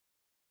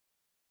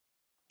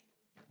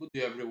Good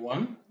day,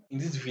 everyone. In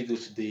this video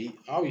today,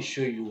 I will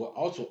show you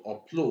how to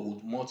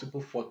upload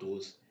multiple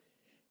photos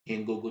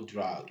in Google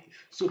Drive.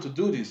 So to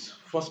do this,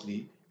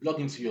 firstly, log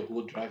into your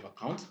Google Drive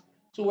account.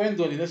 So when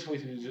done, the next way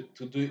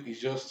to do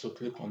is just to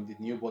click on the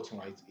new button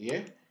right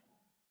here.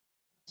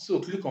 So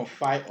click on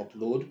File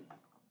Upload.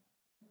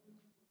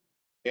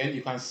 Then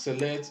you can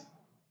select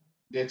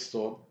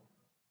Desktop.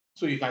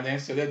 So you can then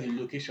select the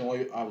location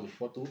where you have the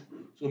photo.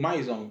 So mine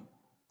is on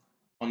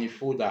a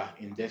folder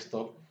in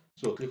Desktop.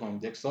 So click on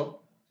Desktop.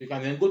 So you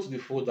can then go to the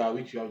folder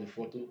which you have the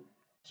photo.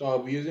 So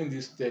I'll be using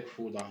this tech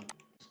folder,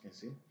 as you can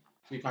see.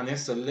 So you can then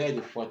select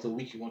the photo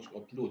which you want to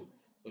upload.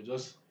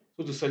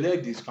 So to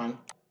select this, you can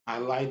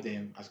align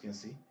them, as you can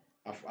see.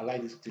 I've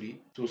aligned these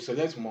three. To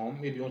select more,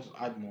 maybe you want to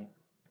add more.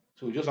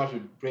 So you just have to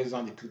press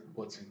down the click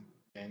button,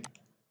 then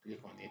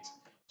click on it.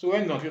 So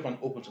when done, click on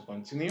open to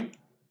continue.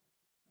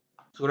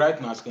 So right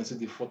now, as you can see,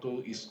 the photo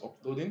is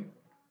uploading.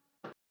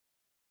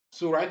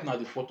 So right now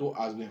the photo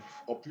has been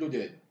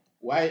uploaded.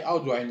 Why? How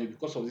do I know?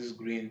 Because of this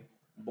green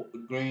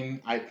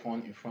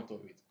icon in front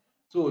of it.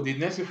 So the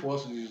next thing for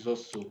us to do is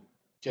just to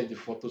check the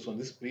photos on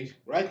this page.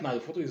 Right now the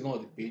photo is not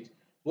on the page.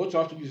 What you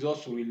have to do is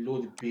just to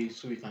reload the page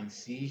so we can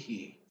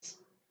see it.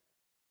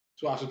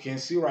 So as you can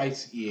see right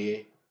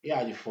here, here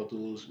are the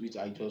photos which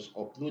I just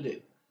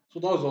uploaded. So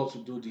that's all to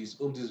do this.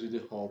 Hope this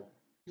video helped.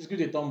 Please give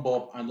it a thumb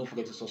up and don't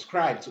forget to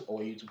subscribe to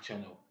our YouTube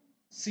channel.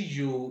 See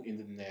you in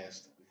the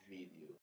next